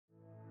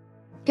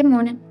Good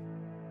morning.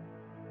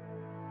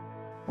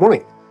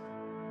 Morning.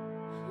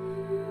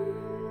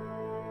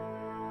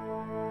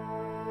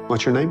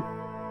 What's your name?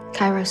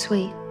 Cairo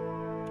Sweet.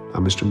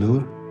 I'm Mr.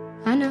 Miller.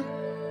 I know.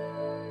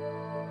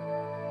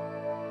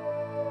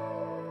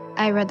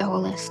 I read the whole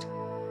list.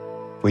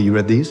 Well, you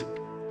read these?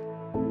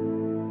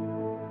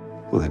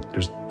 Well,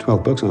 there's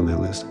 12 books on that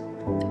list.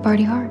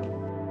 Party hard.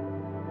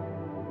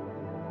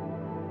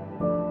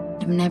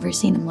 I've never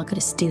seen him look at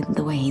a student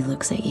the way he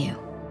looks at you.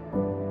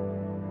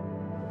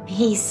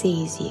 He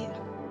sees you.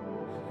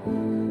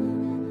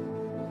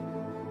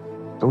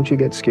 Don't you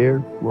get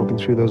scared walking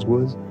through those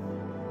woods?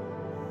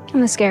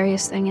 I'm the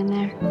scariest thing in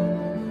there.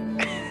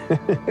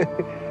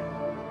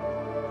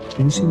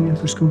 Can you see me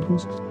after school,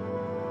 please?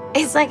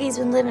 It's like he's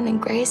been living in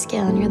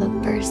grayscale and you're the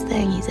first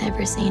thing he's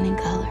ever seen in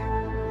color.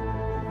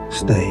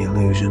 Stay,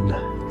 illusion.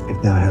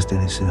 If thou hast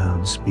any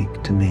sound,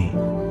 speak to me.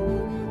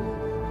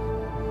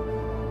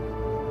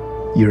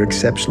 You're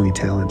exceptionally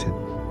talented.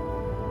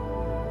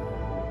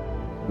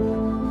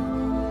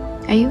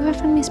 Are you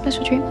offering me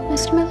special treatment,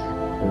 Mr. Miller?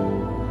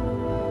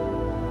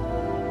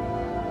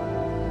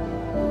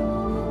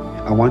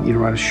 I want you to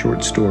write a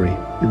short story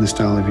in the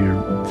style of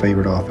your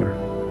favorite author.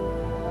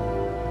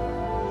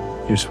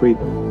 You're sweet.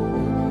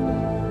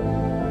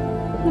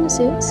 What is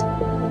this?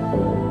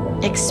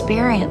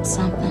 Experience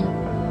something.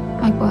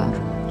 Like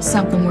what?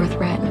 Something worth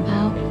writing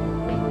about.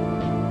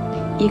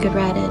 You could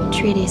write a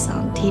treatise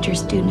on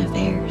teacher-student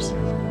affairs.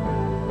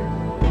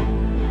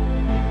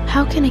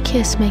 How can a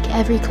kiss make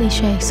every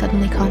cliche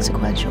suddenly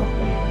consequential?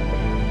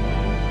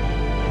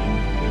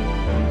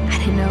 I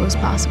didn't know it was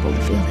possible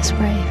to feel this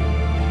brave.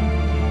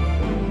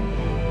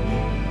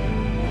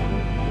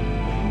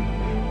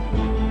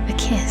 A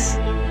kiss.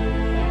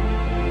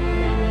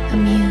 A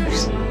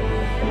muse.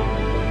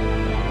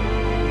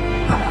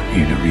 I want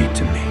you to read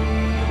to me.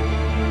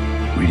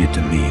 Read it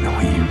to me the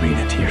way you read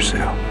it to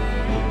yourself.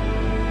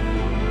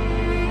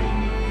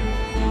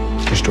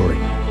 Your story.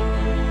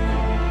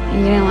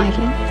 You didn't like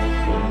it?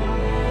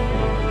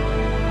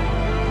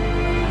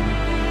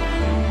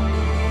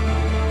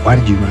 Why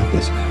did you write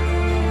this?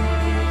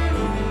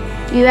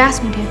 You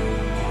asked me to.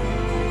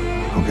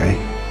 Okay.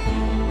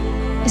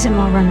 Is it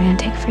more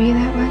romantic for you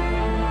that way?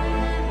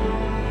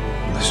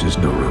 This is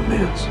no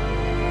romance.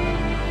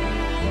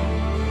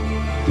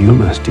 You're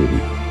my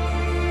student.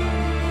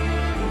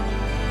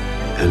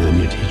 And I'm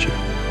your teacher.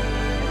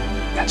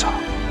 That's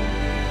all.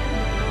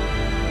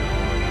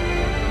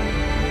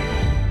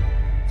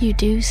 You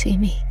do see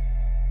me.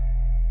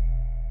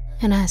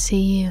 And I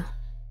see you.